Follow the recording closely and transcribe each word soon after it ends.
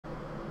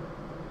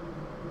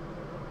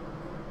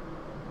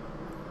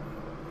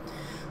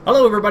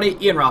Hello everybody,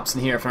 Iain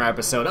Robson here for an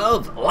episode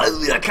of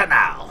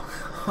Landwehrkanal.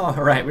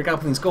 Alright, we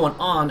got things going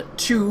on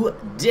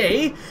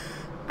today.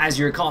 As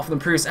you recall from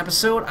the previous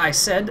episode, I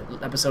said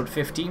episode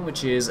 15,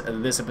 which is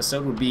this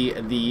episode, would be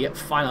the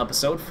final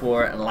episode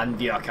for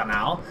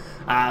Landwehrkanal.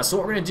 So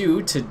what we're going to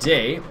do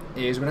today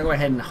is we're going to go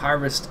ahead and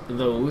harvest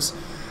those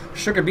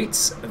sugar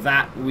beets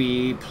that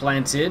we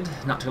planted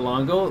not too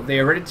long ago. They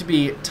are ready to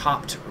be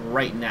topped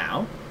right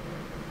now.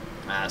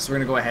 So we're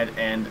going to go ahead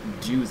and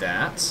do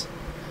that.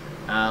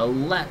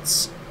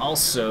 Let's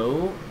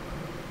also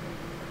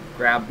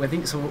grab, I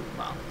think, so,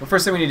 well, the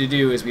first thing we need to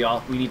do is we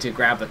need to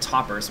grab the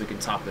topper so we can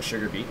top the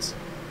sugar beets.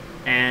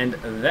 And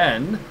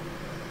then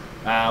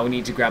we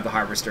need to grab the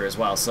harvester as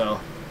well. So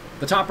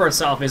the topper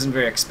itself isn't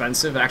very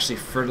expensive. It actually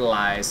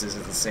fertilizes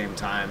at the same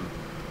time,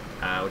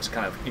 which is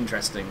kind of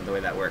interesting the way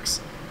that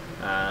works.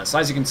 So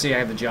as you can see, I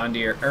have the John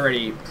Deere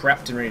already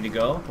prepped and ready to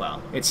go.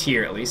 Well, it's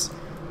here at least.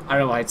 I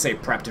don't know if I'd say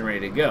prepped and ready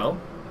to go,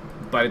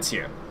 but it's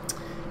here.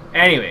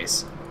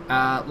 Anyways,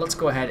 let's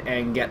go ahead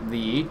and get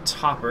the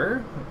topper,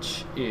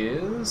 which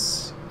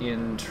is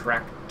in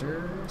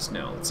tractors.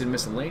 No, it's in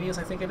miscellaneous,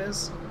 I think it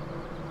is.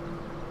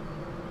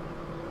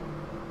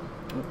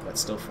 Oh,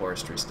 that's still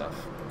forestry stuff.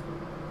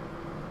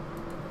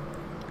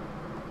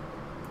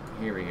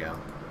 Here we go.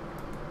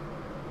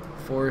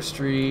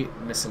 Forestry,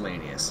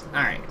 miscellaneous.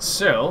 Alright,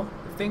 so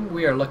the thing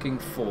we are looking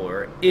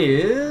for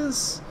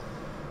is...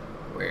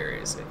 Where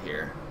is it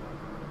here?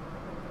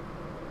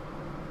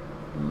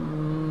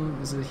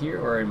 Is it here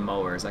or in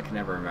mowers? I can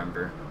never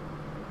remember.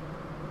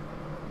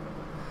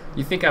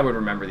 You think I would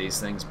remember these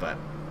things, but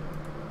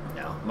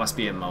no, must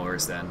be in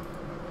mowers then.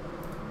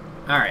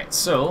 Alright,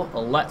 so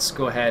let's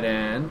go ahead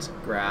and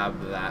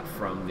grab that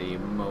from the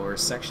mower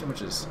section,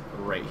 which is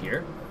right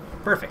here.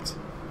 Perfect.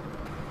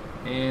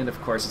 And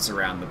of course it's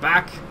around the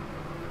back.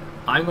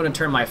 I'm going to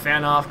turn my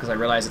fan off because I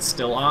realize it's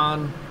still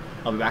on.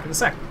 I'll be back in a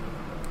sec.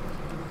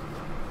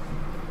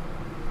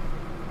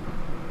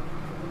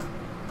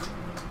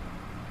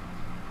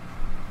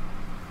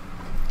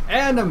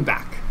 And I'm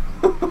back.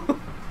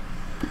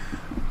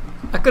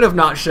 I could have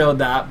not showed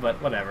that, but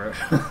whatever.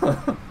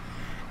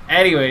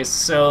 Anyways,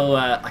 so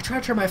I try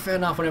to turn my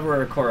fan off whenever I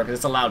record because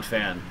it's a loud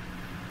fan.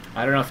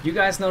 I don't know if you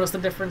guys notice the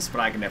difference, but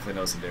I can definitely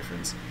notice the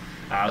difference.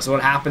 So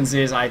what happens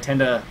is I tend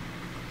to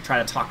try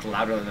to talk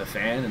louder than the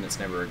fan, and it's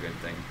never a good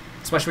thing.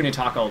 Especially when you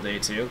talk all day,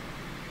 too.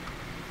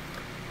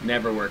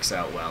 Never works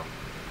out well.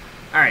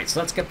 Alright, so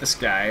let's get this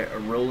guy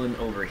rolling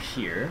over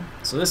here.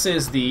 So this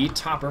is the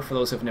topper for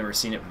those who have never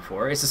seen it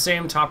before. It's the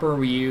same topper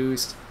we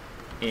used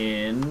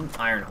in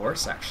Iron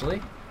Horse,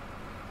 actually.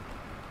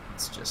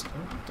 Let's just...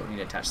 Oh, don't need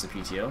to attach the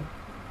PTO.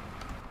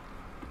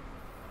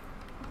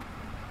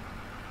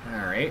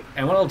 Alright,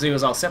 and what I'll do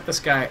is I'll set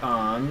this guy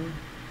on...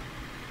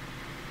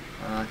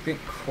 I think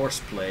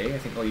Courseplay. I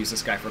think I'll use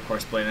this guy for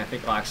Courseplay, and I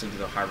think I'll actually do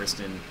the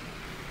harvesting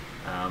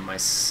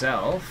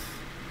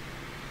myself.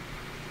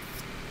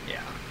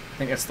 Yeah. I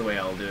think that's the way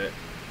I'll do it.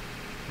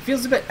 It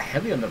feels a bit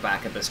heavy on the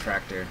back of this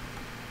tractor.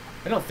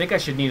 I don't think I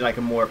should need like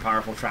a more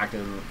powerful tractor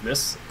than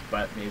this,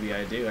 but maybe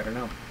I do, I don't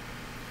know.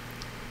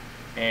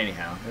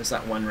 Anyhow, there's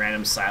that one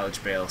random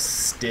silage bale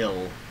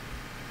still.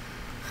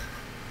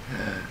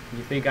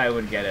 You think I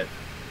would get it.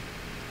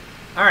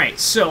 Alright,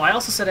 so I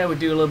also said I would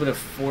do a little bit of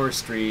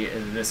forestry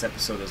in this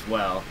episode as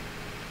well.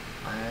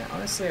 I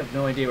honestly have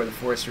no idea where the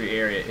forestry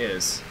area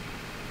is.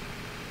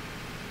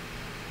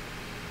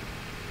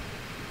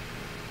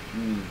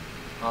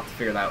 I'll have to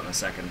figure that out in a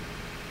second.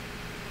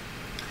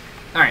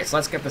 Alright, so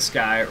let's get this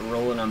guy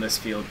rolling on this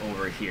field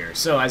over here.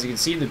 So as you can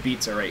see, the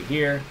beets are right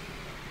here.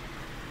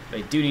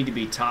 They do need to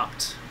be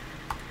topped.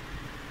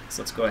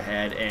 So let's go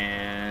ahead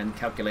and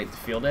calculate the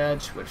field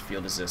edge. Which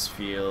field is this?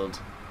 Field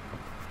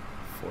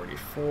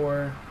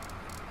 44.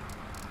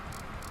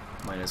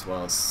 Might as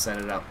well set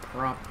it up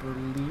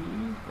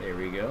properly. There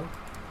we go.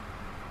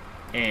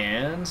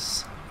 And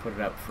put it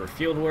up for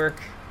field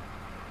work.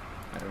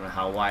 I don't know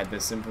how wide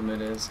this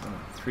implement is.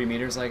 3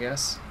 meters, I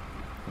guess.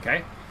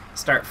 Okay.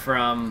 Start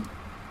from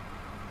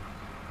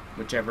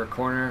whichever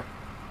corner.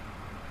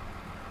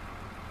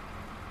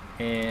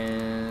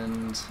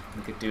 And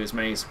we could do as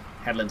many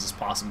headlands as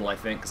possible, I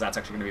think, because that's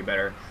actually going to be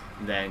better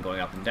than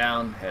going up and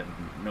down. Head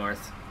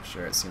north.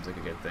 Sure, it seems like a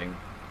good thing.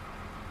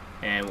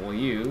 And we'll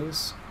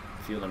use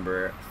field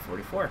number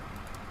 44.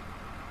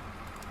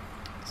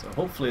 So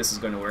hopefully this is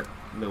going to work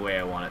the way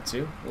I want it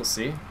to. We'll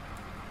see.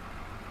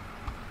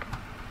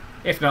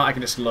 If not, I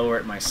can just lower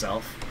it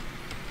myself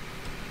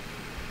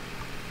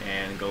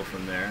and go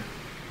from there.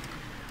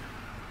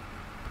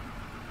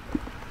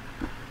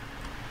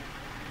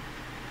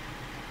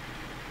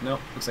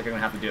 Nope, looks like I'm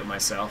going to have to do it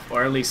myself,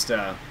 or at least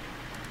set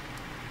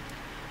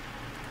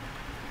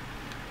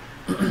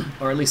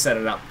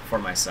it up for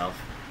myself.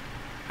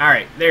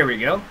 Alright, there we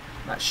go.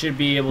 That should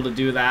be able to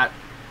do that.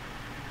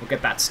 We'll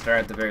get that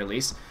started at the very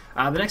least.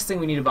 The next thing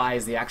we need to buy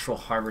is the actual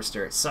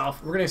harvester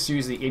itself. We're going to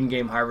use the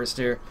in-game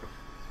harvester.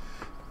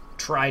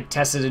 Tried,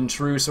 tested, and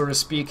true, so to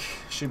speak.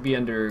 Should be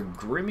under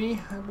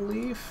Grimmy, I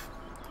believe.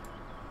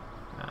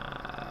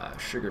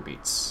 Sugar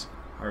beets.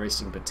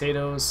 Harvesting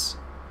potatoes.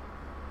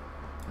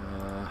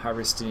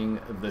 harvesting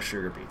the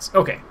sugar beets.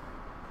 Okay.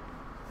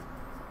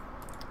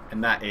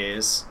 And that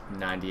is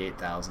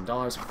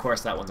 $98,000. Of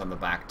course, that one's on the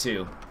back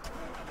too.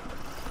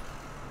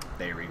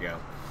 There we go.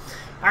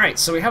 Alright,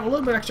 so we have a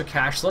little bit of extra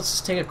cash. So let's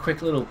just take a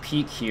quick little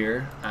peek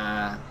here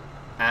at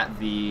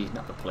the,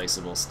 not the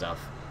placeable stuff,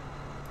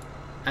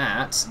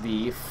 at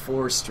the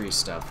forestry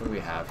stuff. What do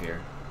we have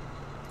here?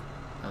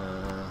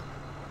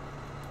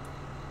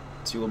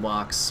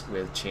 Toolbox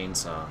with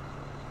chainsaw.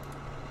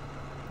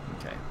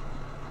 Okay.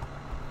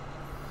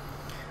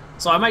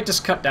 So I might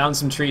just cut down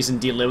some trees and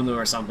delimb them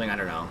or something, I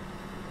don't know.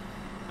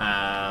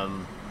 I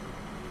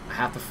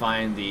have to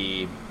find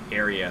the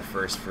area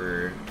first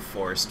for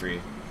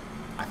forestry.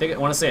 I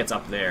want to say it's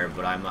up there,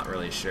 but I'm not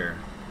really sure.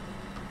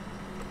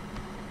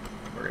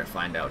 We're gonna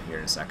find out here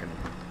in a second.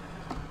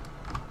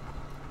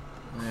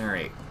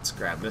 Alright, let's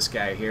grab this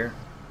guy here.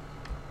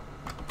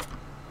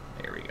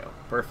 There we go.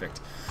 Perfect.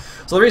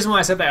 So the reason why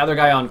I set that other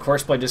guy on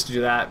courseplay just to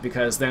do that,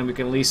 because then we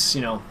can at least,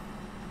 you know,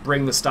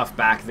 bring the stuff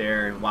back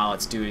there while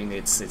it's doing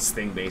its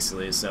thing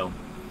basically. So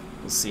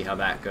we'll see how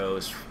that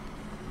goes.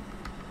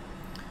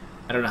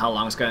 I don't know how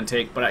long it's going to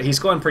take, but he's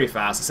going pretty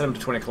fast. I set him to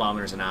 20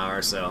 kilometers an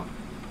hour, so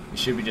he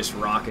should be just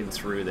rocking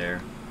through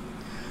there.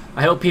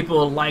 I hope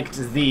people liked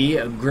the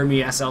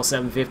Grimmy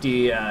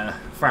SL750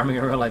 farming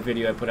in real life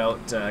video I put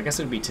out. I guess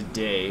it would be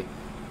today,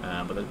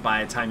 but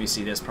by the time you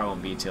see this, probably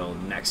won't be till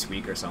next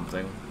week or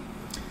something.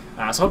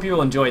 So I hope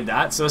people enjoyed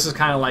that. So this is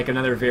kind of like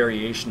another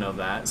variation of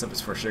that, except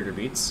it's for sugar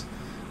beets.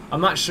 I'm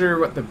not sure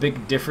what the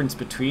big difference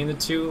between the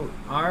two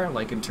are,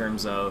 like in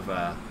terms of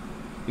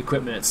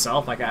equipment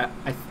itself. Like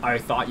I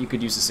thought you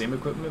could use the same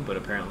equipment, but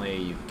apparently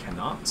you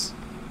cannot.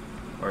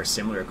 Or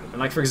similar equipment.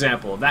 Like for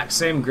example, that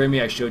same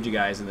Grimmy I showed you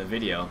guys in the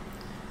video,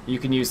 you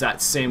can use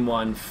that same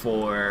one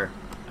for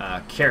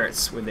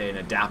carrots with an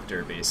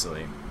adapter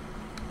basically.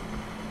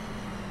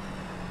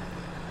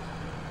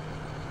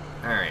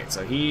 Alright,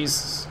 so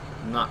he's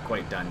not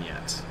quite done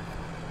yet.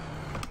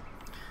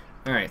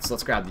 Alright, so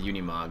let's grab the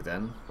Unimog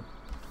then.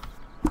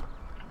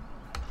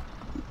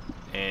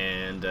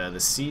 And the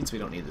seeds, we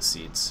don't need the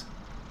seeds.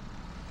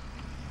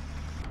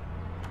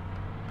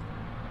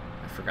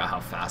 I forgot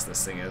how fast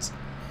this thing is.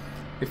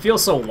 It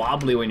feels so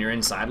wobbly when you're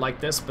inside like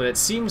this, but it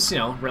seems, you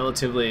know,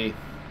 relatively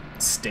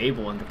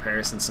stable in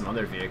comparison to some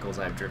other vehicles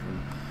I've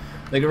driven.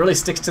 Like, it really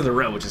sticks to the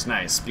road, which is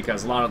nice,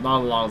 because not a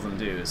lot of them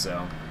do,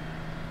 so.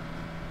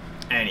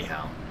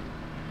 Anyhow.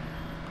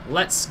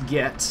 Let's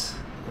get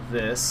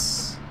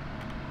this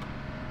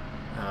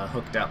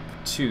hooked up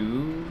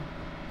to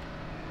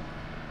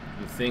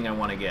the thing I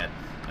want to get.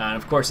 And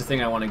of course, the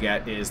thing I want to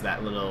get is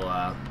that little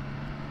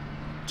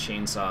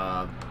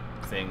chainsaw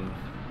thing.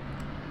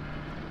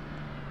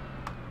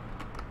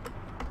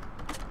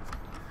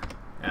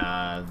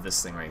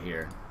 This thing right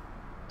here.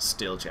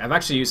 Steel I've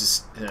actually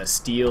used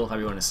steel,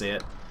 however you want to say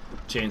it,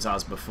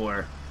 chainsaws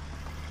before.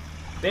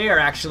 They are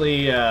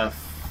actually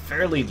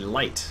fairly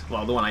light.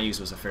 Well, the one I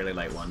used was a fairly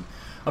light one.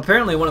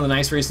 Apparently, one of the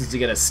nice reasons to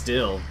get a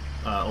still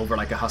over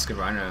like a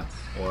Husqvarna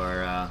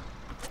or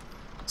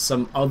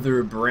some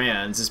other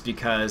brands is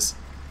because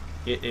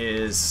it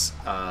is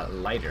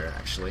lighter,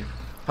 actually.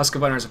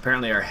 Husqvarnas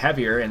apparently are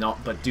heavier and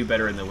but do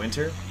better in the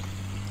winter.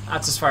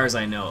 That's as far as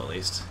I know, at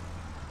least.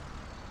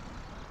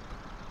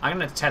 I'm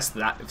gonna test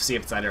that, see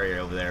if it's that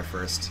area over there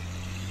first,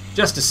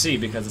 just to see,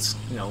 because it's,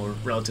 you know, we're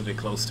relatively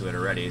close to it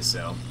already.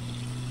 So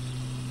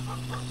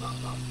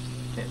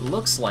it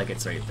looks like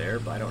it's right there,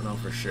 but I don't know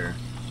for sure.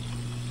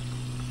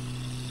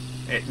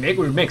 It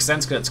would make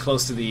sense because it's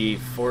close to the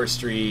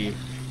forestry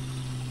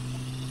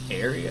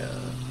area.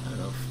 I don't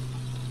know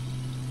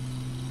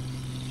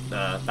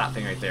if that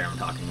thing right there I'm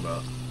talking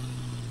about.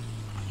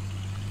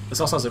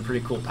 This also has a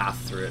pretty cool path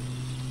through it.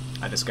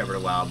 I discovered a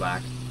while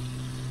back.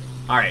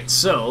 Alright,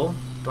 so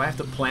do I have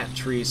to plant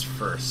trees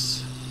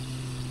first?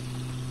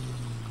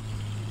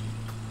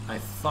 I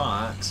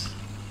thought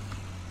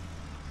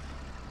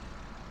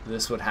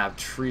this would have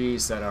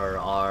trees that are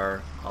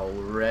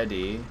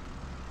already.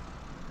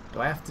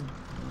 Do I have to?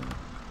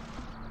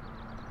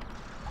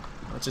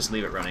 Let's just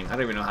leave it running. I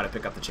don't even know how to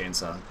pick up the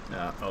chainsaw.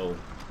 Oh.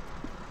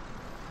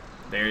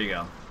 There you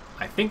go.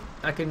 I think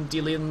I can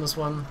delete this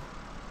one.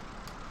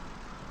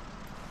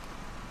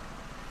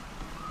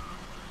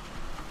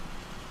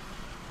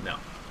 No.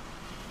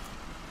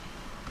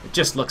 It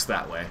just looks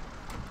that way.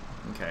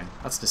 Okay,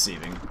 that's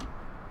deceiving.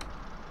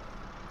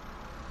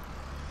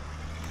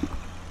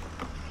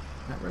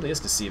 That really is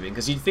deceiving,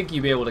 because you'd think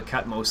you'd be able to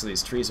cut most of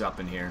these trees up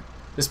in here,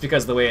 just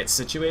because of the way it's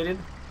situated.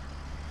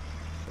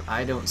 But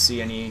I don't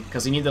see any,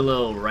 because you need the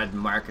little red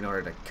mark in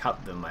order to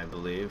cut them, I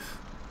believe.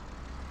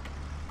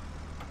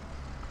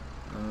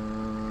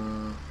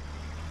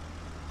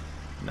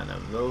 None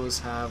of those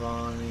have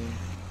any.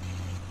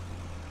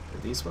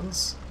 Are these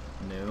ones?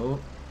 No.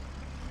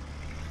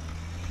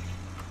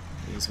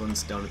 These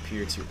ones don't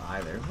appear to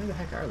either. Where the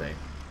heck are they?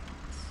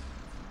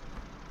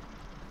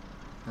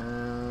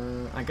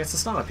 I guess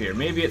it's not up here.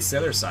 Maybe it's the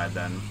other side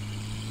then.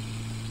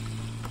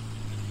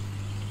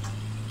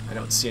 I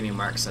don't see any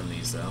marks on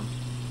these though.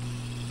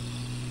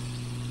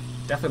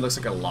 definitely looks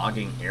like a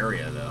logging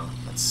area, though.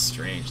 That's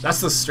strange. That's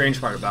the strange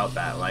part about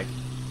that. Like,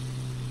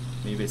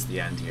 maybe it's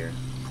the end here.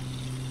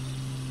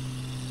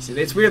 See,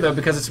 it's weird, though,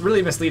 because it's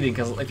really misleading,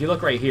 because if you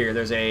look right here,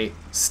 there's a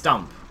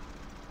stump,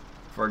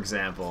 for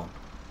example.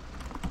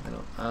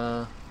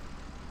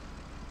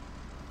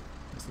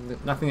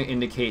 Nothing that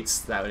indicates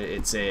that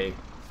it's a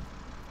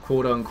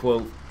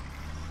quote-unquote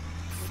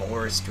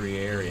forestry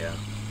area.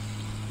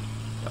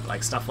 But,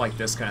 like, stuff like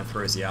this kind of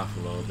throws you off a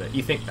little bit.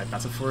 You think that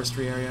that's a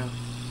forestry area?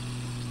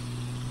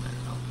 I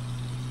don't know.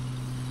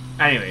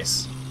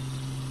 Anyways.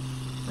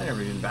 I've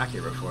never been back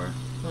here before.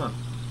 Huh.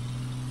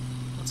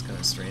 That's kind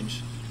of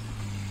strange.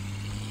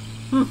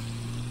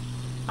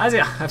 As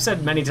I've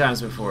said many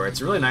times before,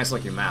 it's a really nice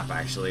looking map,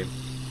 actually.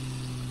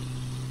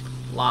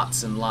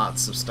 Lots and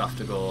lots of stuff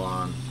to go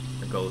on.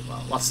 Well,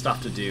 lots of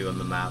stuff to do on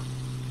the map.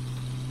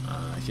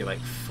 If you like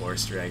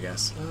forestry, I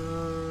guess.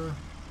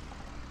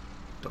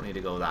 Don't need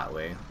to go that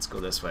way. Let's go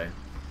this way.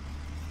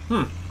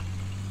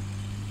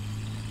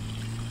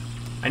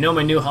 I know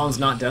my New Holland's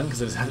not done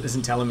because it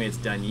isn't telling me it's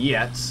done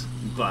yet,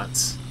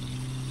 but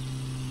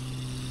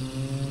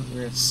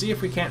we're gonna see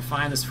if we can't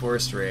find this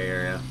forestry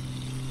area.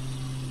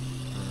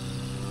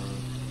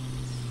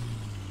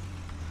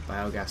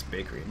 Biogas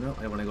bakery. No,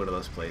 I don't want to go to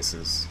those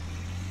places.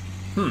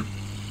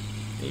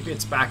 Maybe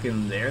it's back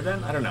in there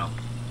then? I don't know.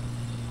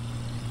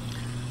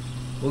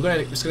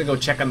 We're just gonna go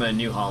check on the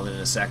New Holland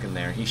in a second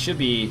there. He should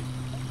be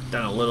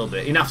done a little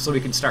bit. Enough so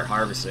we can start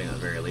harvesting at the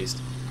very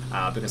least.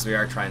 Because we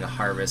are trying to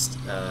harvest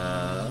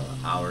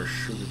our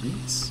sugar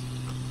beets.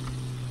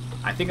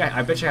 I think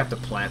I bet you have to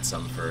plant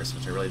some first,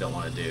 which I really don't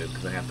want to do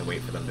because I have to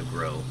wait for them to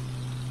grow.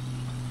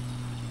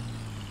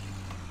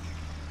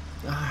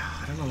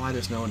 I don't know why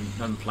there's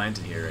none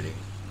planted here already.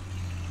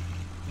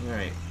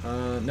 Alright,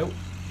 nope.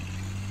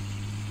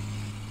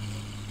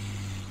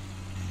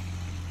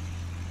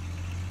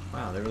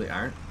 Wow, there really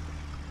aren't.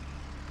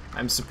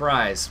 I'm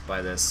surprised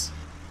by this.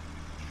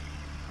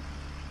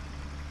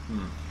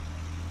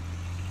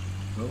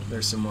 Oh,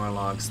 there's some more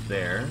logs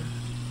there.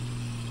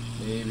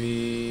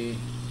 Maybe...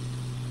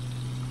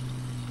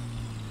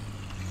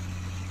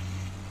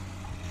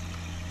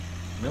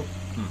 Nope.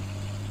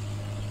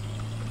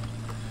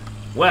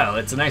 Well,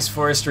 it's a nice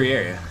forestry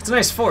area. It's a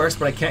nice forest,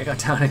 but I can't cut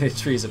down any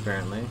trees,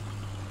 apparently.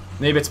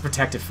 Maybe it's a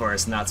protected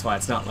forest, and that's why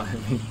it's not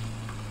letting me...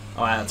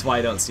 Oh, that's why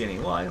I don't see any.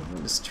 Well, I'll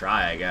just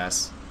try, I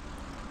guess.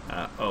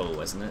 O,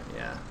 wasn't it?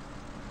 Yeah.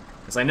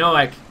 Because I know,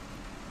 like...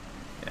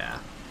 Yeah.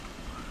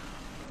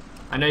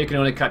 I know you can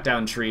only cut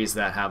down trees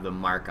that have the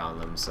mark on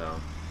them, so...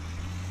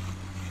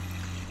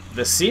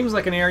 This seems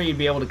like an area you'd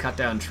be able to cut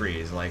down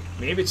trees. Like,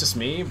 maybe it's just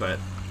me, but...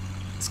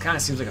 This kind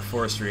of seems like a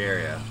forestry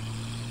area.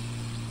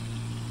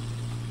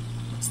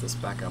 What's this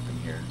back up in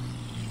here?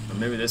 Or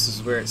maybe this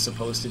is where it's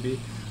supposed to be?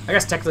 I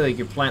guess technically you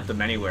could plant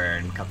them anywhere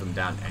and cut them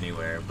down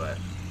anywhere, but...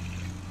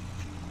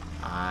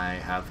 I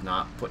have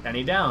not put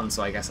any down,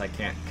 so I guess I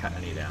can't cut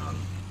any down.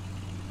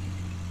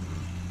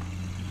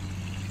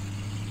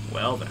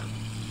 Well then.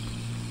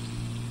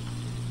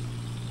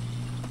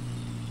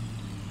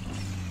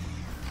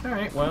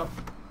 Alright, well.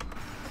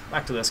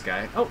 Back to this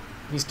guy. Oh,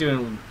 he's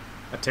doing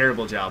a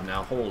terrible job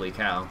now. Holy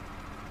cow.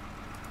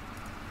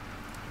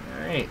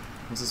 Alright,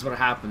 this is what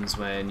happens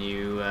when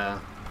you,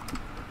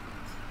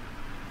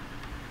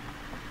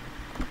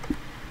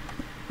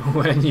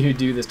 when you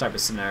do this type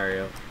of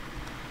scenario.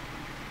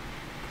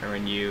 Or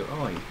when you...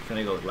 Oh, you're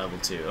gonna go with level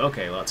 2.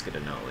 Okay, well, that's good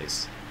to know, at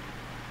least.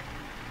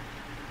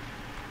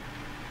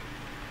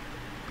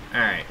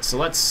 Alright, so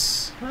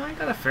let's... Well, I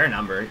got a fair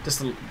number. Just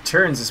the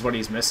turns is what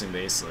he's missing,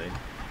 basically.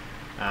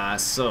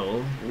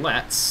 So,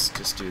 let's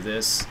just do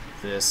this,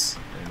 this,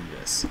 and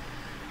this.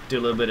 Do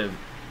a little bit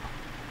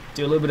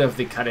of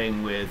the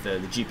cutting with the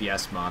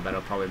GPS mod.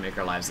 That'll probably make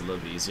our lives a little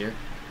bit easier.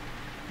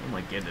 Oh my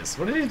goodness,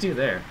 what did he do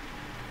there?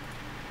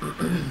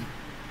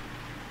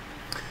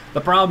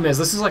 The problem is,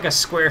 this is like a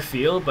square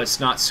field, but it's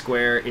not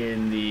square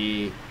in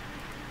the,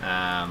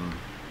 I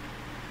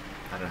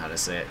don't know how to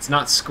say it. It's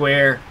not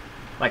square,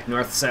 like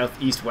north,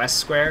 south, east, west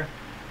square.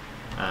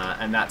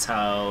 And that's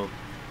how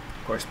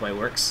Courseplay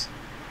works.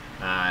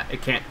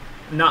 It can't,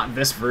 not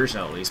this version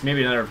at least.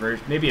 Maybe another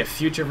version, maybe a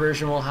future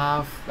version will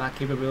have that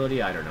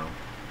capability. I don't know.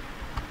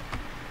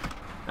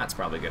 That's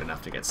probably good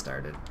enough to get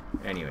started.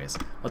 Anyways,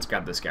 let's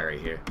grab this guy right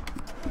here.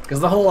 Because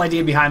the whole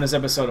idea behind this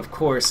episode, of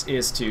course,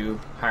 is to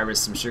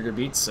harvest some sugar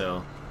beets,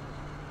 so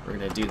we're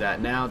going to do that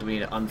now. Do we need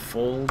to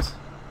unfold?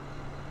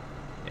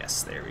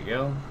 Yes, there we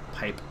go.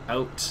 Pipe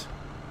out.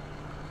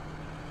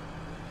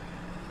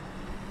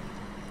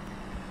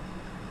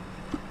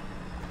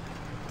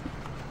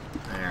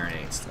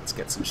 Alright, let's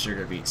get some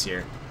sugar beets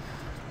here.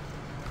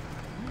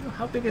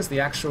 How big is the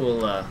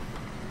actual... I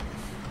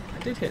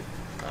did hit...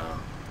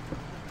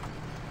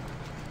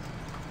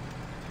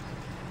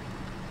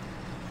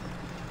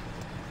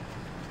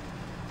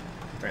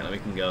 Apparently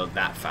we can go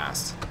that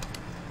fast.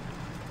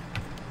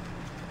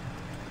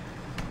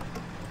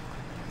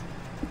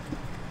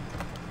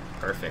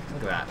 Perfect,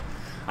 look at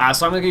that.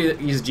 So I'm going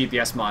to use a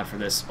GPS mod for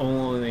this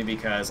only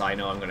because I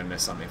know I'm going to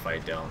miss something if I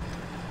don't.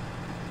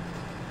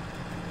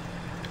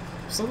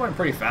 still going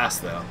pretty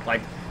fast though.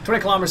 Like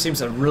 20 kilometers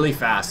seems really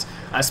fast,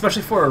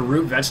 especially for a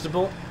root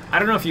vegetable. I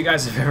don't know if you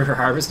guys have ever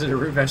harvested a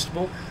root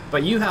vegetable,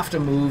 but you have to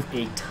move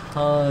a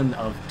ton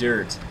of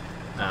dirt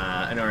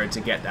in order to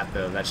get at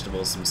the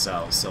vegetables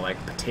themselves. So like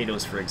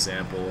potatoes, for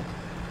example,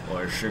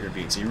 or sugar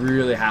beets, you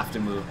really have to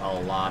move a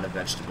lot of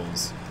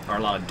vegetables, or a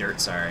lot of dirt,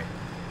 sorry,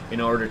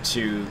 in order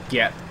to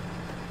get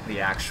the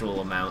actual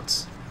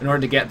amount.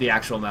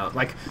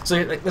 Like,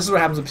 so like, this is what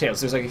happens with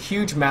potatoes. There's like a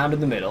huge mound in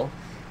the middle,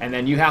 and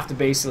then you have to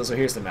basically, so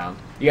here's the mound.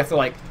 You have to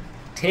like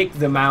take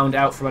the mound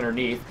out from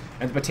underneath,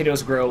 and the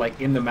potatoes grow like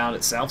in the mound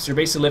itself. So you're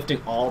basically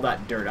lifting all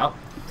that dirt up.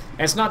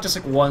 And it's not just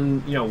like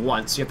once.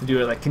 You have to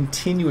do it like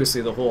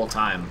continuously the whole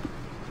time.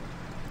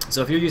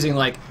 So if you're using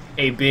like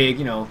a big,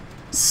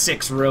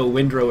 6-row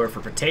windrower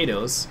for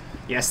potatoes,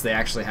 yes, they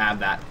actually have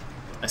that,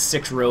 a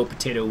 6-row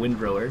potato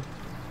windrower.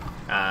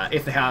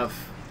 If they have,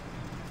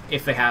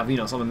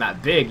 something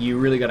that big, you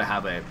really got to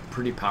have a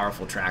pretty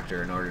powerful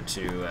tractor in order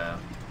to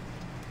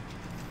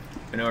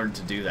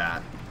do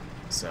that.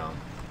 So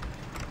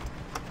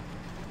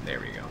there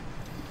we go.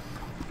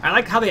 I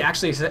like how they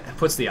actually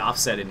puts the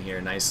offset in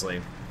here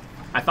nicely.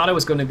 I thought it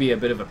was going to be a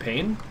bit of a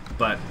pain,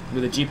 but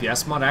with a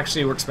GPS mod, it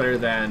actually works better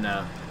than,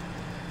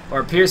 or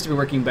appears to be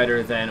working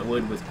better than it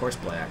would with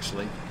Courseplay,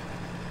 actually.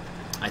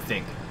 I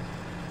think.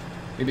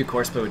 Maybe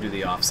Courseplay would do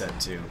the offset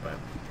too, but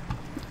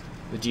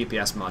the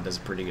GPS mod does a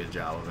pretty good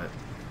job of it.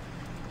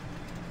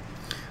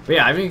 But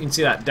yeah, I think you can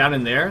see that down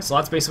in there. So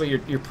that's basically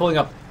what you're pulling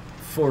up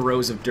 4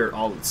 rows of dirt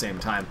all at the same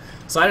time.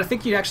 So I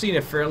think you actually need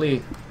a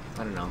fairly,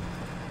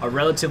 a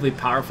relatively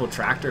powerful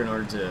tractor in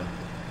order to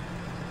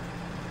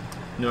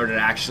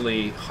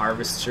actually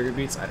harvest sugar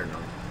beets. I don't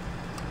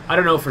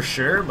know for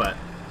sure, but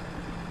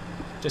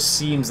it just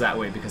seems that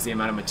way because the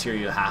amount of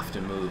material you have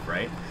to move,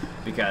 right?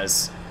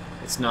 Because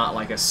it's not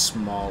like a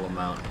small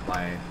amount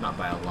not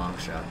by a long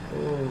shot.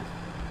 Oh.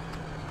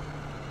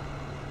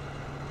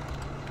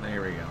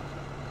 There we go.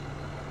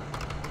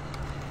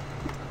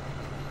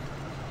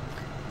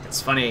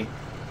 It's funny.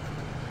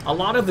 A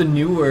lot of the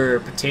newer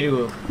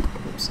potato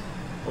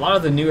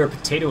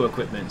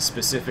equipment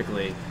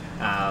specifically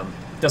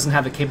doesn't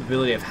have the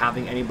capability of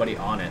having anybody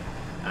on it.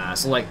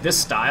 So like this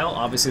style,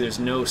 obviously there's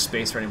no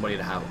space for anybody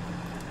to have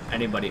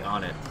anybody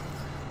on it,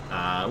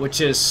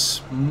 which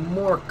is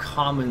more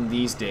common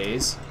these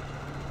days,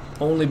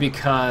 only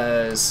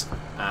because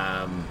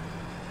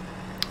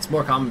it's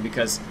more common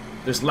because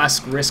there's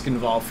less risk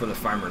involved for the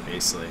farmer,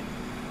 basically.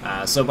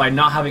 So by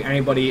not having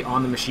anybody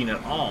on the machine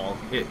at all,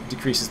 it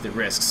decreases the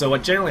risk. So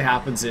what generally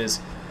happens is,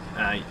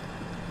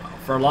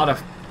 for a lot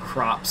of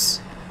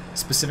crops,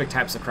 specific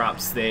types of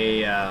crops,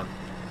 they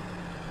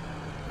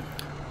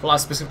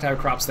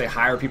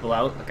hire people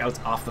out, like out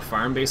off the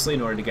farm, basically,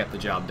 in order to get the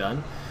job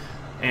done.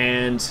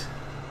 And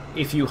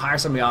if you hire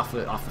somebody off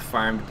the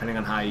farm, depending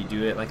on how you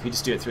do it, like if you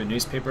just do it through a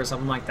newspaper or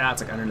something like that,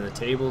 it's like under the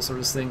table sort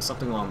of thing,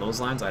 something along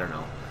those lines, I don't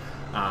know.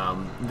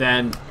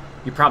 Then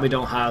you probably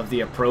don't have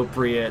the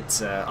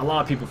appropriate, a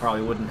lot of people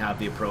probably wouldn't have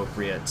the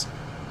appropriate,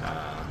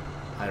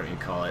 how do you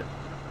call it,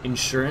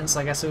 insurance,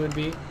 I guess it would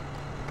be,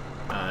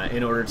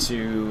 in order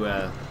to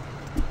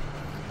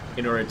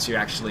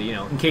actually,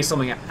 in case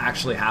something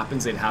actually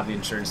happens, they'd have the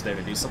insurance there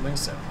to do something,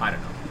 so I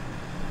don't know.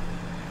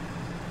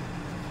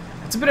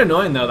 It's a bit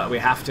annoying, though, that we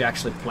have to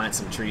actually plant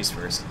some trees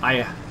first.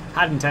 I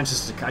had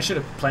intentions to, I should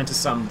have planted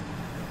some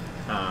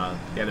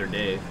the other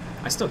day.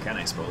 I still can,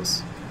 I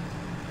suppose.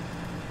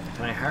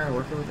 Can I hire a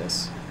worker with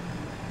this?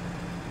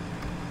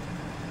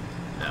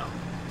 No.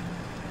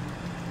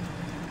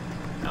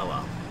 Oh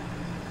well.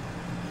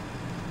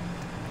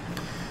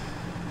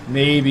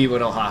 Maybe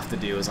what I'll have to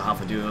do is I'll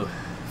have to do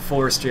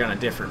forestry on a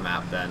different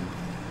map then.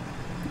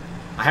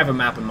 I have a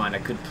map in mind I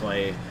could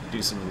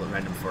do some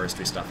random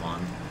forestry stuff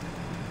on.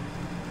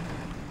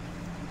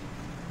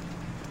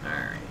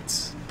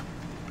 Alright.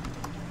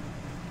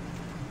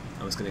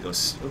 I'm just gonna go,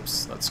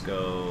 oops, let's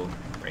go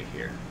right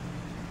here.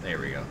 There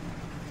we go.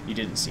 You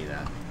didn't see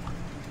that.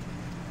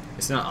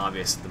 It's not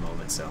obvious at the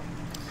moment, so.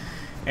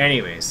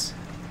 Anyways.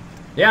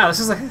 Yeah, this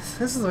is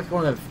like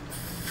one of the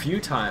few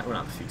times, well,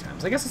 not a few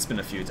times, I guess it's been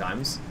a few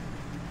times.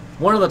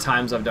 One of the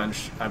times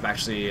I've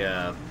actually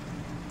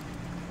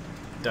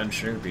done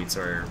sugar beets,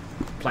 or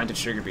planted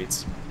sugar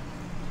beets.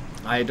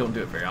 I don't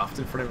do it very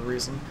often for whatever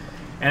reason.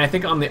 And I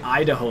think on the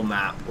Idaho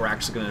map, we're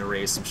actually going to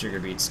raise some sugar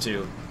beets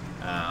too.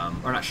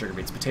 Or not sugar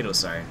beets, potatoes,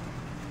 sorry.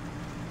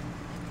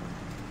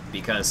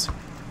 Because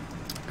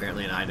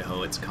apparently in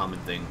Idaho it's a common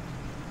thing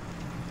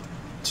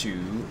to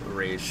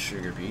raise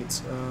sugar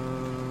beets.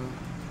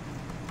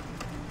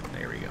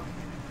 There we go.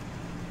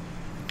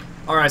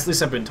 Alright, at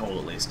least I've been told,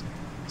 at least.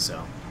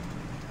 So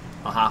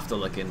I'll have to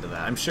look into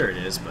that. I'm sure it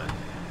is, but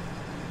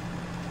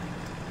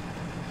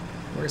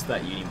where's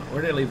that Unimog?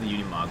 Where did I leave the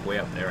Unimog? Way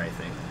up there, I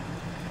think.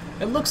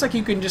 It looks like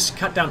you can just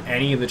cut down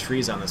any of the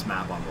trees on this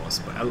map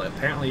almost, but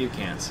apparently you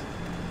can't.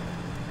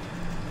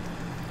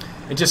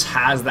 It just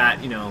has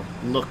that,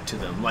 look to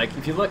them. Like,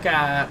 if you look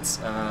at,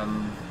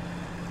 I'm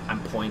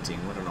pointing,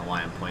 I don't know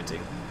why I'm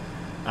pointing.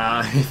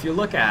 If you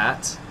look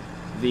at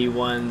the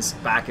ones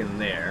back in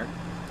there,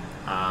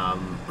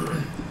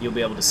 you'll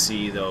be able to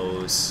see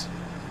those.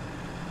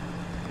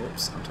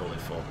 Whoops, I'm totally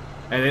full.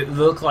 And it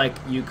looked like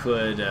you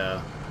could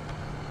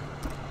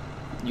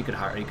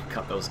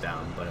cut those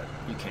down, but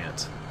you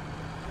can't.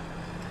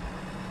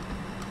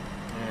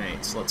 All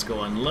right, so let's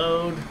go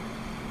unload.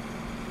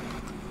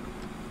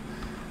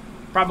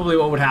 Probably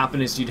what would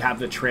happen is you'd have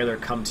the trailer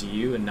come to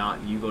you and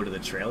not you go to the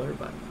trailer,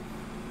 but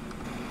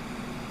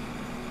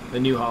the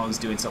New Holland's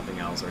doing something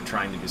else, or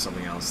trying to do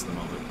something else at the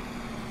moment.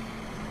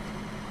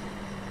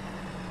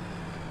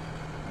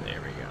 There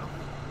we go.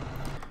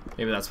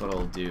 Maybe that's what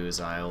I'll do, is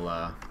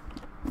I'll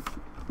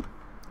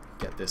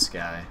get this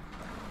guy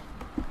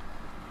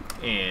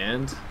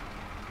and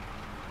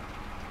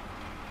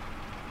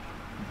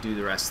do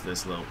the rest of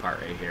this little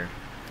part right here.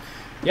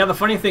 Yeah, the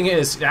funny thing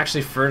is, it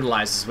actually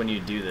fertilizes when you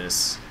do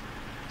this.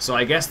 So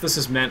I guess this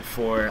is meant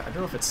for, I don't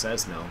know if it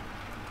says no.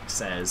 It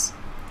says.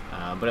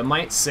 But it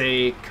might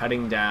say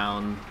cutting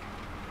down...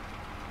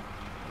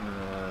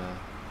 no.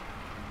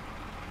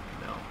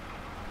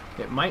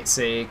 It might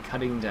say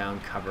cutting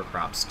down cover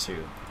crops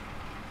too.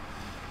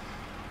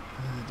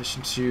 In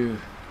addition to...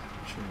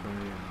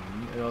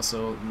 it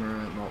also...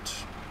 mulch.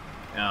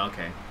 Oh,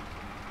 okay.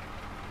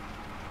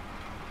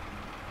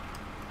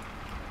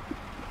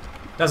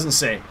 Doesn't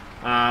say.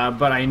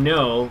 But I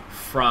know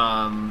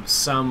from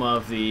some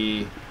of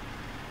the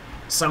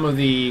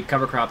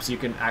cover crops you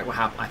can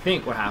I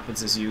think what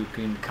happens is you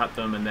can cut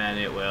them and then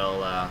it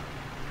will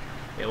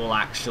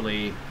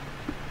actually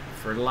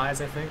fertilize,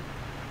 I think.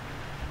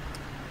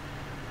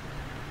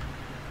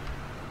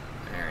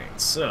 Alright,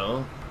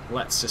 so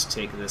let's just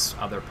take this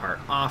other part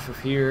off of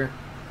here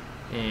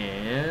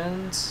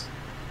and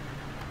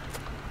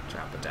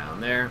drop it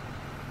down there,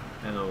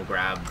 and then we'll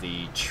grab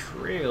the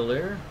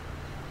trailer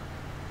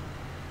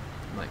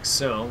like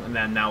so, and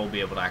then now we'll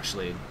be able to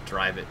actually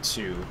drive it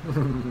to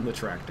the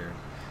tractor,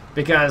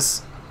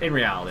 because in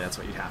reality that's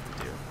what you'd have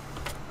to do.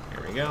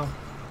 Here we go.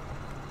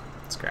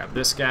 Let's grab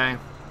this guy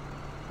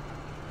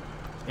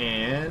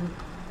and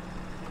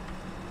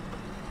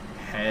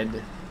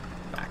head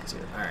back to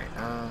it. Alright,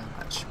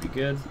 that should be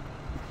good.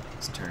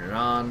 Let's turn it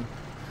on.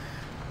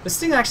 This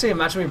thing actually,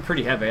 imagine being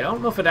pretty heavy. I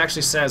don't know if it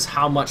actually says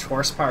how much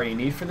horsepower you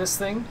need for this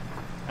thing,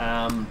 but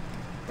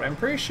I'm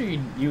pretty sure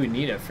you would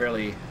need a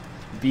fairly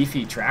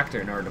beefy tractor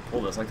in order to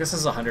pull this. Like, this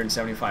is a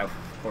 175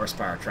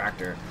 horsepower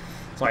tractor,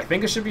 so I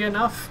think it should be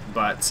enough,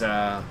 but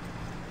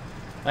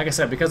like I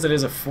said, because it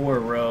is a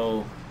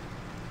 4-row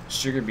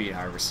sugar beet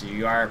harvester,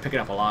 you are picking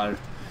up a lot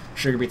of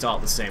sugar beets all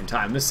at the same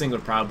time. This thing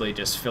would probably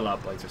just fill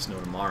up like there's no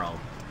tomorrow,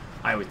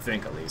 I would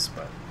think, at least,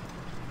 but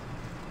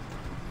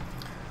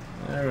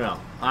I don't know.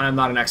 I'm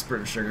not an expert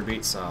in sugar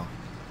beets, so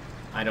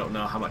I don't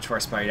know how much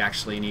horsepower you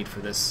actually need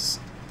for this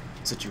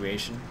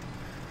situation.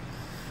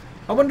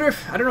 I wonder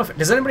if, I don't know if,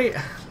 does anybody,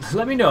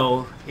 let me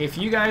know if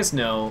you guys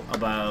know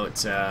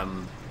about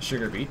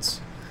sugar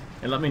beets,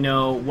 and let me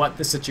know what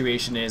the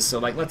situation is. So,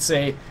 like, let's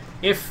say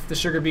if the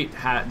sugar beets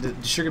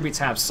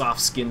have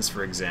soft skins,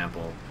 for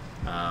example.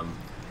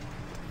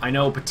 I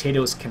know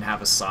potatoes can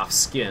have a soft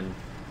skin,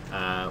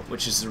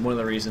 which is one of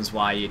the reasons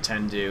why you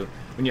tend to,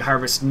 when you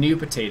harvest new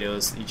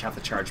potatoes, you have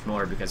to charge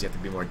more because you have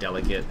to be more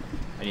delicate,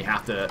 and you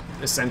have to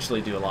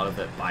essentially do a lot of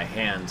it by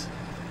hand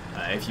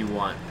if you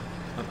want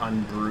an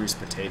unbruised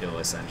potato,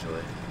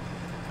 essentially.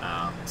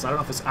 So I don't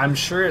know if it's, I'm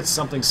sure it's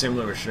something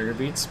similar with sugar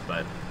beets,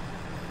 but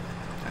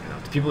I don't know.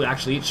 Do people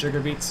actually eat sugar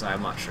beets?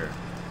 I'm not sure.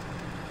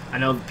 I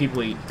know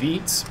people eat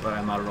beets, but I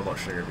don't know about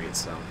sugar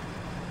beets, so.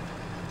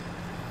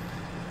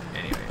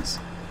 Anyways,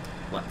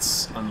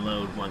 let's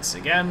unload once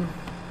again.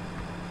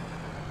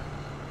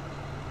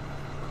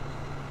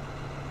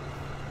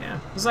 Yeah,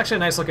 this is actually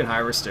a nice looking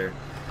harvester.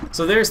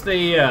 So there's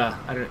the,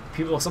 I don't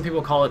know, some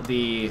people call it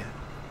the,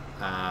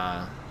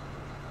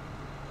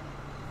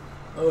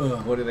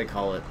 what do they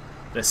call it?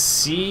 The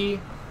C,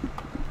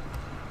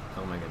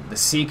 oh my god, the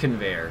C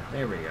conveyor.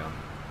 There we go.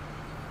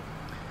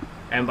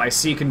 And by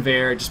C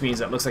conveyor, it just means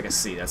that it looks like a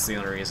C. That's the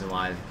only reason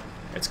why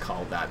it's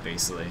called that,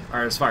 basically.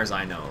 Or as far as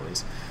I know, at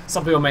least.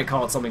 Some people might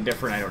call it something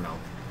different, I don't know.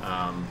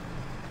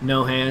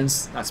 No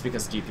hands, that's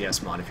because of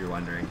GPS mod, if you're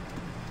wondering.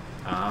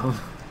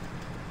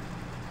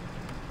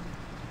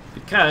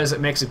 Because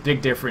it makes a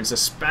big difference,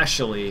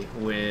 especially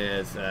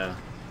with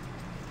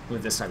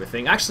this type of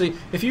thing. Actually,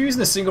 if you're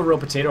using a single row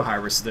potato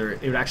harvester,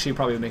 it would actually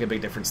probably make a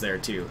big difference there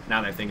too,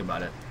 now that I think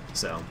about it.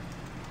 So,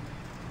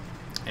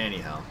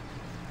 anyhow.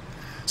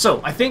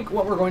 So, I think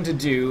what we're going to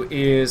do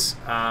is,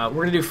 we're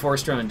going to do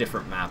forestry on a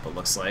different map, it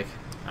looks like.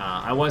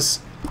 I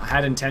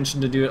had intention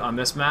to do it on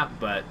this map,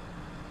 but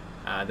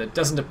there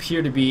doesn't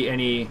appear to be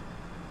any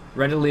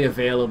readily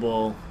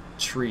available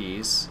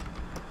trees,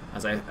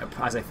 as I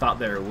thought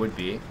there would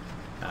be,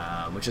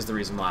 which is the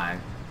reason why.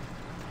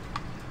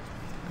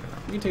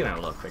 We can take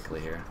another look quickly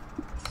here.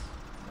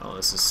 Oh,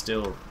 this is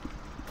still...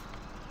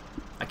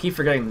 I keep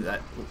forgetting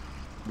that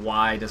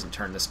Y doesn't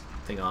turn this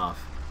thing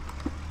off.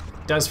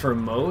 It does for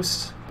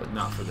most, but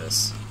not for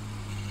this.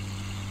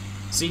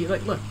 See,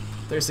 like, look,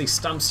 there's these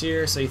stumps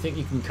here, so you think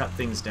you can cut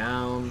things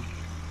down.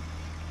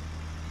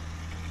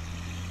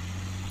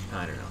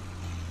 I don't know.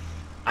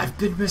 I've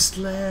been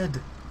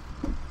misled.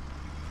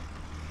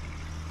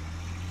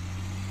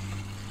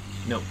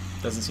 Nope,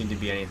 doesn't seem to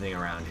be anything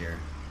around here.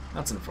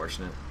 That's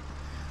unfortunate.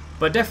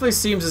 But definitely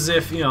seems as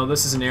if, you know,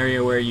 this is an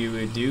area where you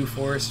would do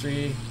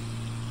forestry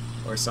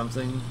or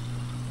something.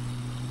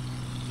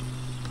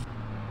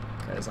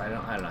 Because I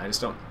don't know, I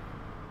just don't...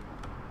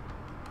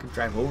 Could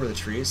drive over the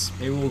trees.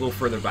 Maybe we'll go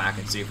further back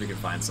and see if we can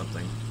find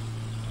something.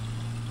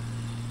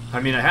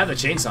 I mean, I have the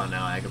chainsaw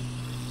now. I could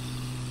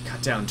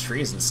cut down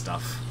trees and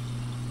stuff.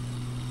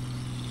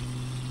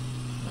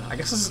 I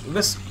guess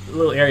this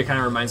little area kind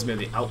of reminds me of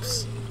the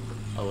Alps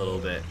a little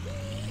bit.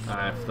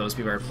 For those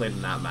people who have played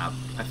on that map.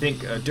 I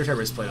think Dirt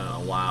Harbor's played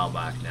on it a while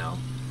back now.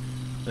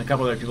 And a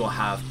couple other people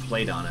have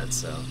played on it,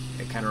 so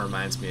it kind of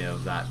reminds me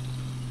of that.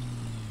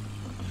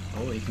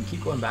 Oh, you can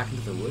keep going back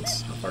into the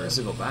woods? How far does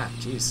it go back?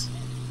 Jeez.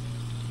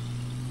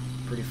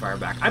 Pretty far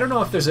back. I don't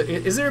know if there's a...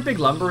 Is there a big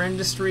lumber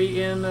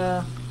industry in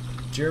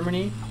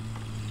Germany?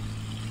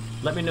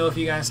 Let me know if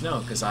you guys know,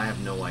 because I have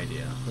no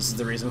idea. This is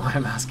the reason why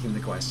I'm asking the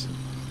question.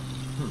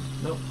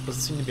 Nope,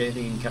 doesn't seem to be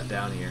anything you can cut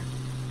down here.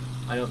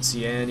 I don't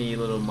see any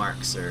little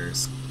marks or...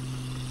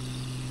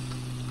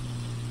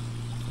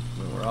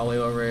 We're all the way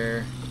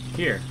over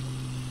here.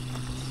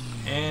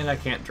 And I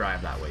can't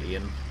drive that way,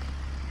 Ian.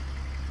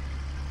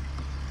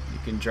 You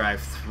can drive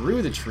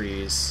through the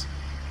trees,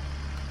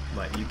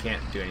 but you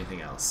can't do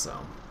anything else, so...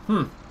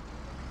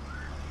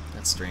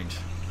 That's strange.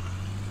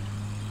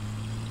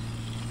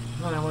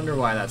 Well, I wonder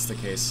why that's the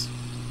case.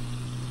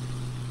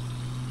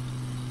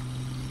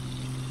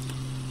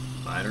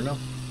 I don't know.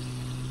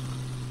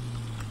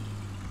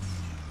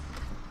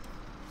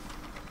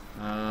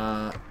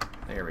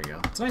 There we go.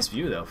 It's a nice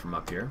view, though, from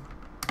up here.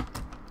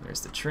 There's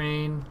the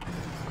train.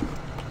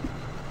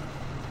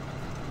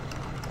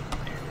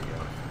 There we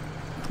go.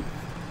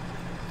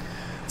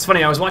 It's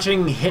funny, I was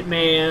watching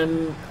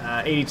Hitman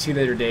 82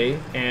 the other day,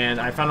 and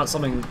I found out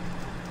something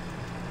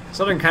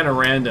kind of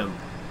random.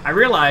 I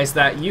realized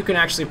that you can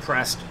actually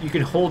you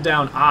can hold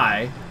down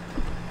I.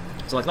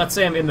 So, like, let's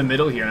say I'm in the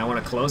middle here and I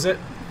want to close it.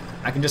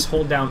 I can just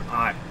hold down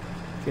I,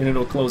 and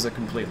it'll close it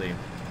completely.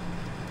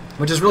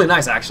 Which is really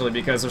nice, actually,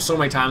 because there's so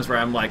many times where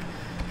I'm like,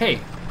 hey,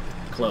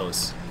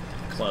 close,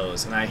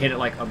 close, and I hit it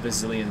like a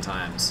bazillion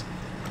times.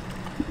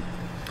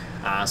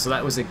 So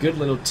that was a good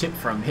little tip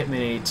from Hitman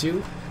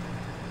 82.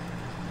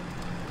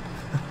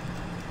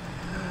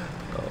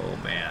 Oh,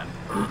 man.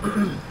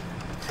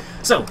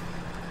 So,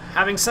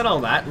 having said all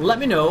that, let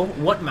me know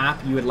what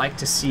map you would like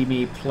to see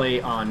me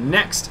play on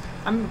next.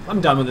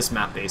 I'm done with this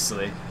map,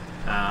 basically.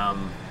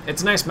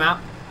 It's a nice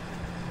map.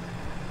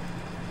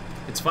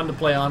 It's fun to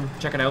play on.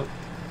 Check it out.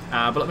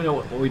 But let me know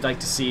what we'd like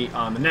to see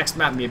on the next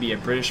map. Maybe a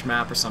British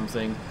map or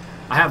something.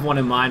 I have one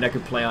in mind I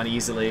could play on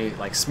easily.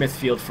 Like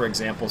Smithfield, for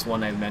example, is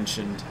one I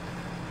mentioned.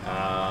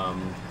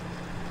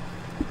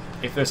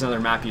 If there's another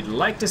map you'd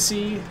like to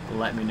see,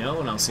 let me know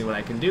and I'll see what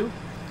I can do.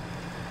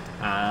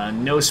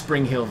 No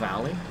Spring Hill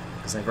Valley,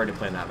 because I've already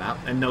played that map.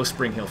 And no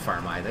Spring Hill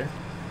Farm either.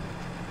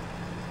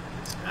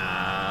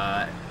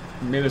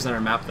 Maybe there's another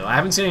map, though. I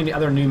haven't seen any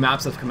other new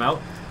maps that have come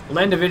out.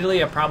 Land of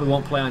Italy I probably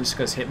won't play on just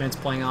because Hitman's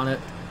playing on it.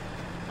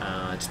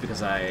 Just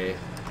because I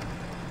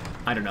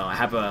don't know, I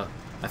have a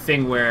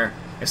thing where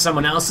if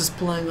someone else is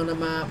playing on a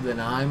map, then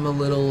I'm a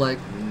little like,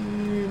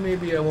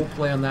 maybe I won't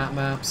play on that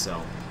map,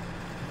 so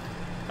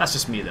that's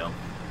just me, though.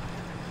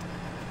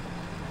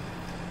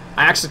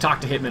 I actually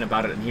talked to Hitman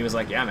about it, and he was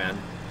like, yeah, man,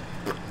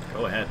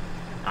 go ahead.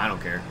 I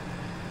don't care.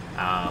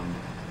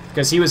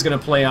 Because he was going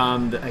to play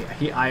on,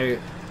 he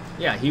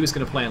was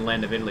going to play on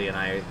Land of Italy, and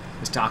I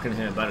was talking to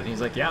him about it, and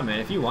he's like, yeah, man,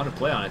 if you want to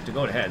play on it,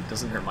 go ahead. It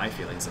doesn't hurt my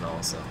feelings at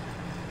all, so...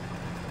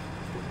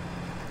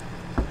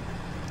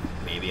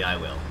 Maybe I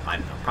will. I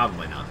don't know.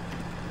 Probably not.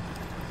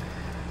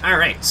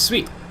 Alright,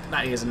 sweet.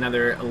 That is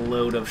another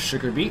load of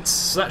sugar beets.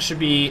 So that should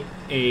be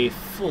a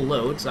full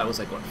load. So that was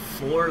like, what,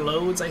 4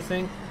 loads, I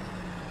think?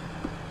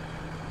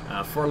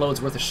 4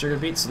 loads worth of sugar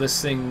beets. So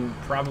this thing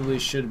probably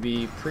should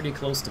be pretty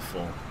close to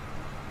full.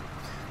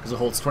 Because it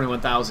holds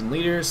 21,000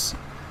 liters.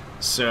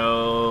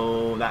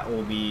 So that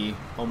will be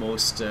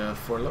almost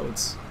 4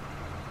 loads.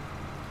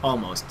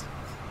 Almost.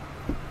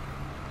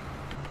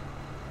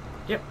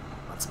 Yep,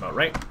 that's about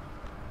right.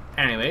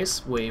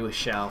 Anyways, we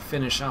shall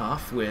finish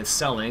off with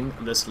selling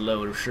this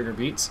load of sugar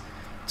beets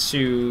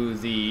to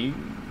the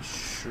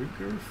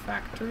sugar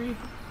factory.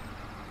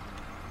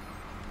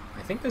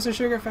 I think there's a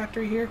sugar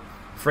factory here.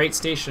 Freight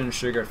station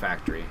sugar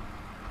factory.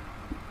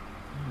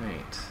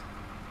 Alright.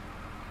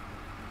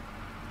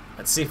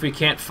 Let's see if we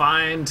can't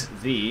find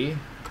the...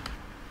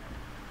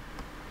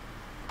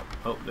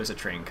 Oh, there's a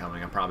train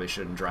coming. I probably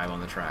shouldn't drive on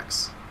the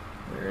tracks.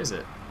 Where is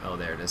it? Oh,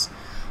 there it is.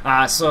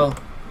 So...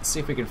 Let's see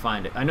if we can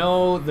find it. I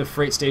know the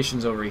freight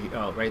station's over here.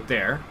 Oh, right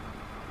there.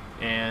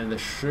 And the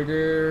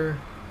sugar...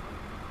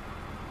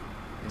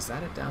 Is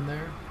that it down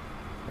there?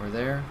 Or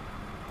there?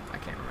 I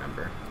can't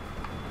remember.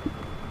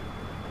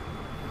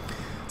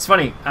 It's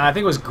funny. I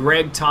think it was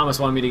Greg Thomas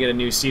wanted me to get a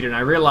new seeder, and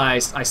I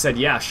realized, I said,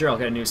 yeah, sure, I'll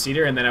get a new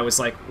seeder, and then I was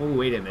like, oh,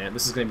 wait a minute,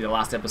 this is going to be the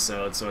last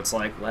episode, so it's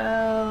like,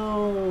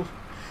 well...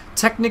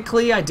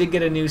 technically, I did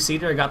get a new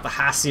seeder. I got the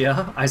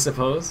Hassia, I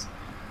suppose.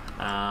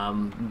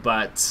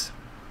 But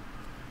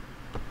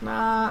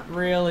not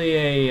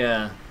really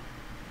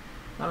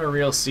not a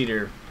real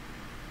seeder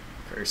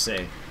per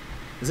se.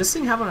 Is this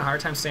thing having a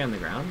hard time staying on the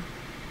ground?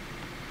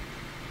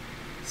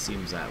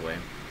 Seems that way.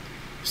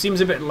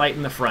 Seems a bit light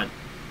in the front.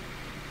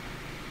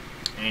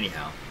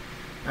 Anyhow.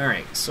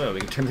 Alright, so we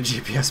can turn the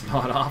GPS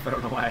mod off. I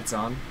don't know why it's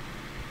on.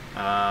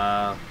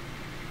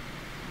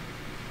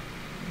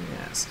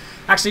 Yes.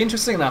 Actually,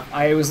 interesting enough,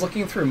 I was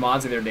looking through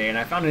mods the other day, and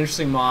I found an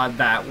interesting mod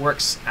that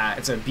works at,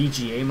 it's a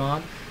BGA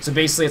mod. So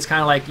basically, it's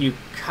kind of like you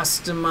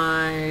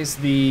customize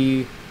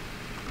the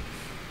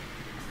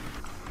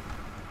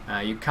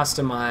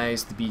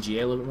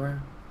BGA a little bit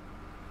more.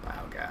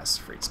 Biogas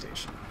freight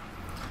station.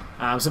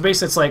 So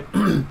basically, it's like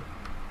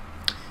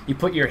you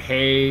put your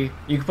hay.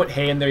 You can put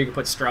hay in there. You can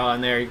put straw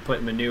in there. You can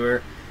put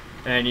manure,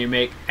 and you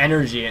make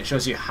energy. And it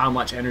shows you how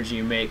much energy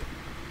you make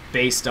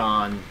based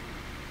on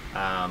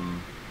how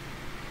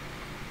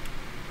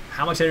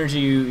much energy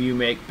you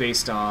make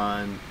based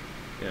on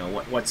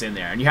what's in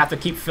there. And you have to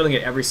keep filling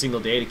it every single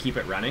day to keep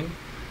it running.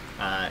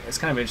 It's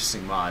kind of an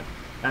interesting mod.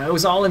 It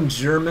was all in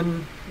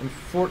German,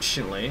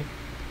 unfortunately,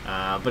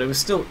 but it was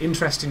still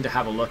interesting to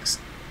have a look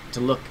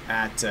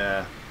at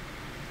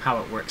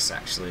how it works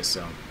actually.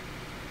 So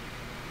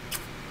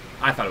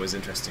I thought it was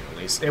interesting at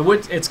least.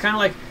 It's kind of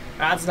like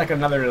adds like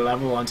another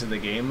level onto the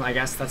game. I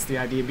guess that's the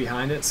idea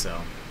behind it.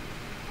 So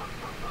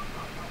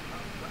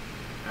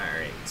all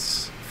right,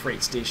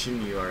 freight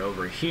station, you are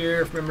over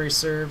here if memory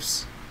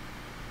serves.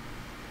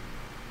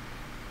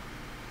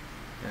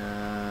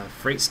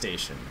 Freight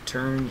station,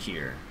 turn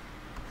here.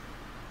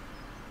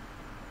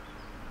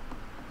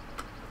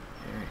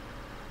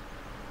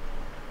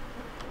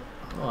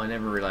 Oh, I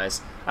never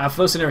realized.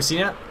 Floats, I've never seen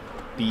it.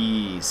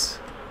 Bees.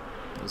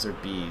 Those are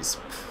bees.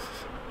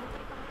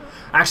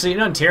 Actually,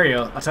 in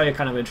Ontario, I'll tell you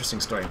kind of an interesting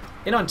story.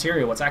 In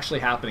Ontario, what's actually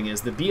happening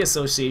is the Bee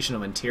Association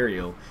of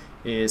Ontario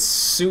is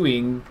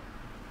suing,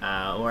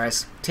 or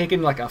has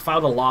taken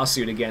filed a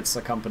lawsuit against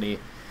a company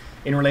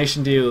in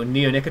relation to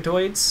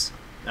neonicotinoids,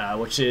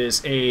 which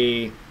is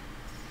I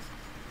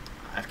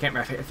can't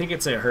remember. I think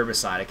it's a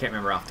herbicide. I can't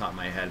remember off the top of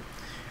my head.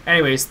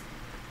 Anyways,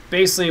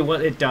 basically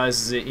what it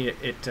does is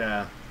it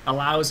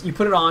allows you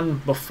put it on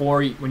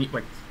before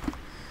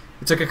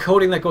it's like a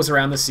coating that goes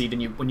around the seed,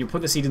 and when you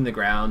put the seed in the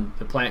ground,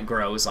 the plant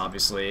grows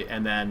obviously,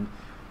 and then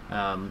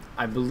I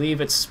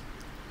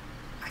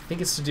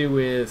think it's to do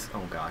with,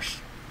 oh gosh,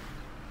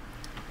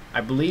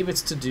 I believe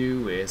it's to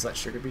do with, is that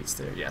sugar beets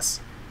there?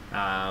 Yes.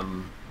 Let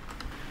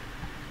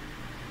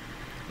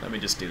me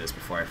just do this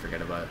before I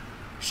forget about it.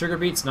 Sugar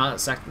beets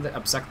not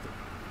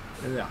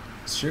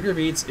sugar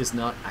beets is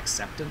not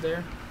accepted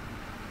there.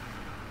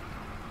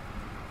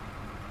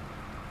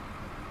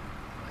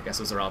 I guess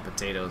those are all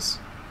potatoes.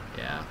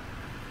 Yeah.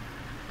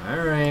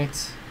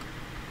 Alright.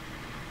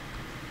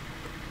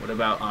 What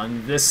about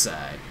on this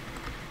side?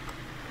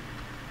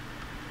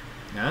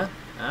 Huh?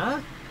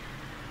 Huh?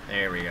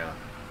 There we go.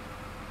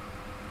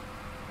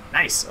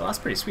 Nice. Oh, that's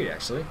pretty sweet,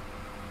 actually.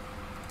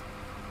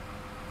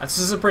 This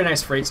is a pretty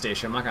nice freight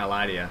station, I'm not gonna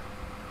lie to you.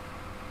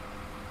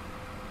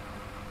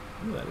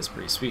 Ooh, that is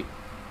pretty sweet.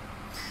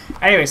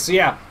 Anyway, so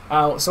yeah,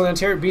 so the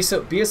Ontario Bee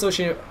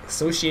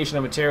Association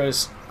of Ontario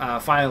is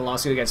filing a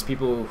lawsuit against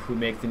people who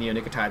make the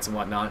neonicotinoids and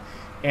whatnot.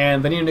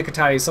 And the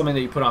neonicotinoid is something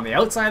that you put on the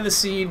outside of the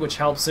seed, which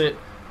helps it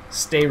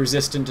stay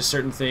resistant to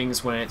certain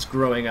things when it's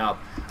growing up.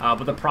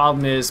 But the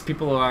problem is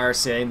people are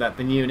saying that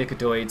the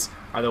neonicotinoids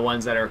are the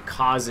ones that are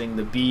causing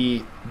the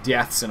bee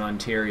deaths in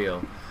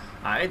Ontario.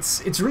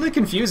 It's really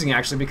confusing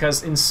actually,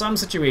 because in some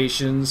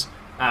situations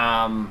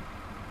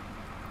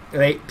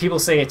people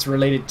say it's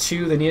related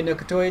to the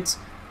neonicotinoids.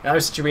 In other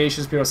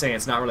situations, people are saying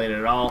it's not related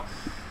at all.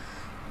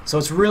 So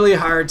it's really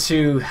hard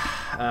to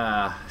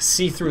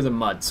see through the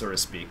mud, so to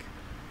speak.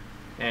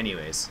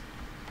 Anyways.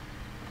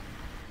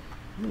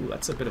 Ooh,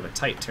 that's a bit of a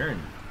tight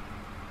turn.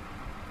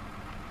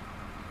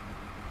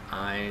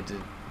 I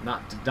did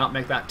not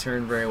make that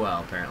turn very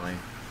well, apparently.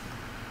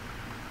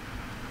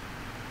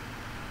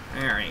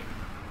 Alright.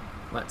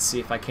 Let's see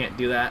if I can't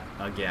do that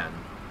again.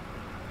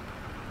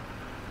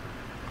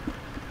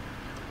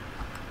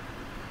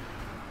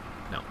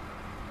 No.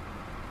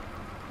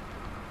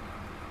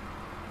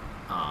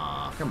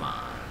 Aw, come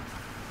on.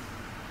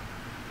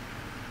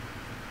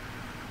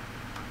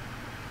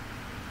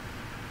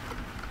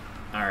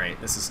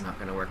 Alright, this is not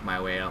going to work my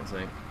way, I don't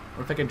think.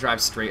 Or if I can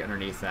drive straight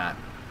underneath that.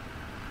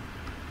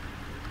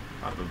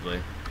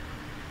 Probably.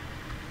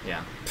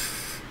 Yeah.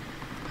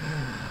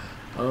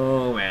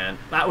 Oh man,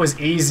 that was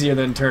easier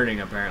than turning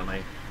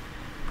apparently.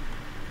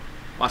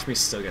 Watch me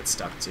still get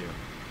stuck too.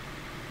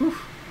 Whew.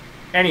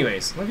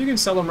 Anyways, what if you can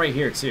sell them right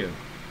here too?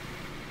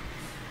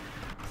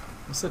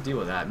 What's the deal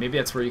with that? Maybe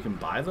that's where you can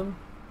buy them?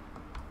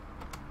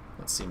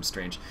 That seems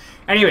strange.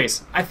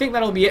 Anyways, I think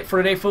that'll be it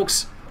for today,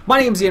 folks. My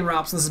name's Iain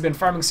Robson. This has been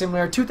Farming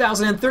Simulator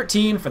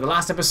 2013 for the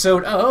last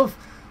episode of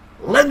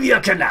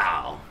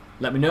Landwehrkanal.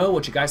 Let me know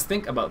what you guys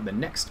think about the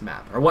next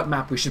map, or what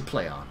map we should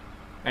play on.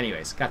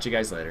 Anyways, catch you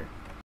guys later.